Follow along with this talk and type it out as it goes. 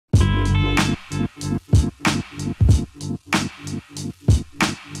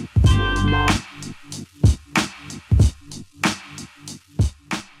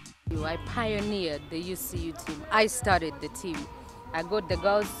pioneered the UCU team. I started the team. I got the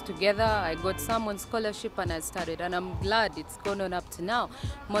girls together, I got some on scholarship, and I started. And I'm glad it's gone on up to now.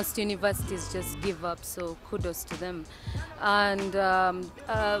 Most universities just give up, so kudos to them. And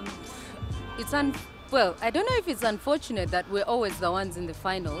well, I don't know if it's unfortunate that we're always the ones in the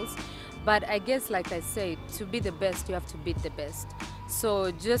finals, but I guess, like I said, to be the best, you have to beat the best.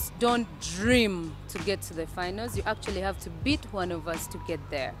 So just don't dream to get to the finals. You actually have to beat one of us to get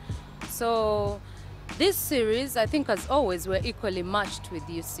there. So this series, I think, as always, we're equally matched with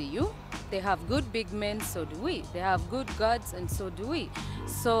UCU. They have good big men, so do we. They have good guards, and so do we.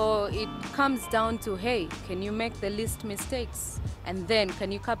 So it comes down to, hey, can you make the least mistakes? And then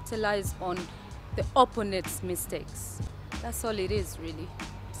can you capitalize on the opponent's mistakes? That's all it is, really.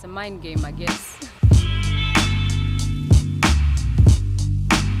 It's a mind game, I guess.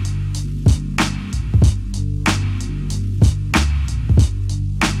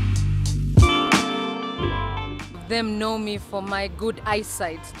 Them know me for my good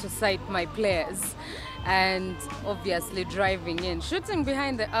eyesight to sight my players, and obviously driving in. Shooting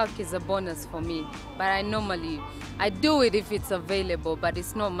behind the arc is a bonus for me, but I do it if it's available, but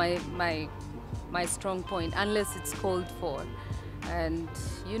it's not my strong point unless it's called for. And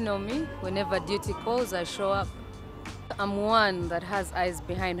you know me, whenever duty calls, I show up. I'm one that has eyes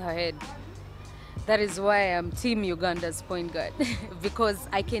behind her head. That is why I'm Team Uganda's point guard, because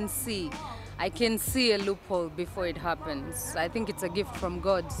I can see a loophole before it happens. I think it's a gift from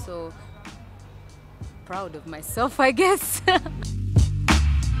God, so proud of myself, I guess.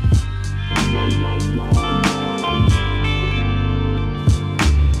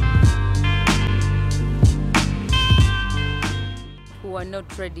 Who are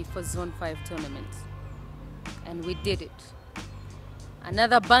not ready for Zone 5 tournament. And we did it.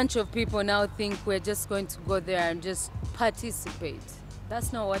 Another bunch of people now think we're just going to go there and just participate.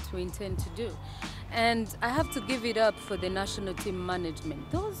 That's not what we intend to do. And I have to give it up for the national team management.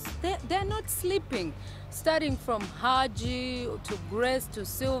 They're not sleeping. Starting from Haji to Grace to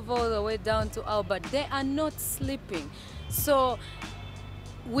Silva all the way down to Albert, they are not sleeping. So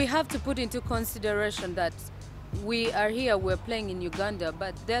we have to put into consideration that we are here, we're playing in Uganda,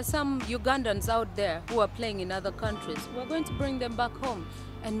 but there are some Ugandans out there who are playing in other countries. We're going to bring them back home,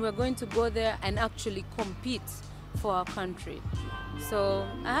 and we're going to go there and actually compete for our country. So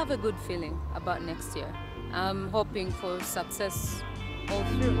I have a good feeling about next year. I'm hoping for success all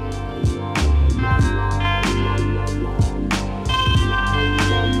through.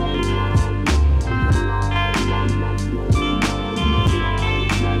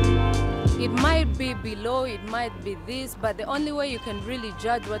 It might be below, it might be this, but the only way you can really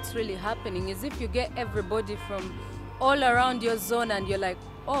judge what's really happening is if you get everybody from all around your zone and you're like,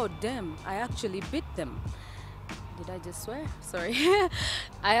 oh damn, I actually beat them. Did I just swear? Sorry.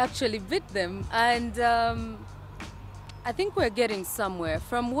 I actually beat them, and I think we're getting somewhere.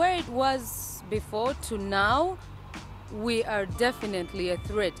 From where it was before to now, we are definitely a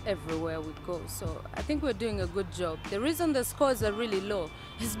threat everywhere we go. So I think we're doing a good job. The reason the scores are really low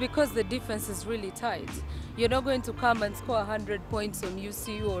is because the defense is really tight. You're not going to come and score 100 points on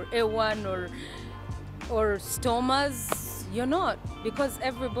UCU or A1 or Stormers. You're not, because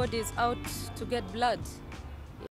everybody is out to get blood.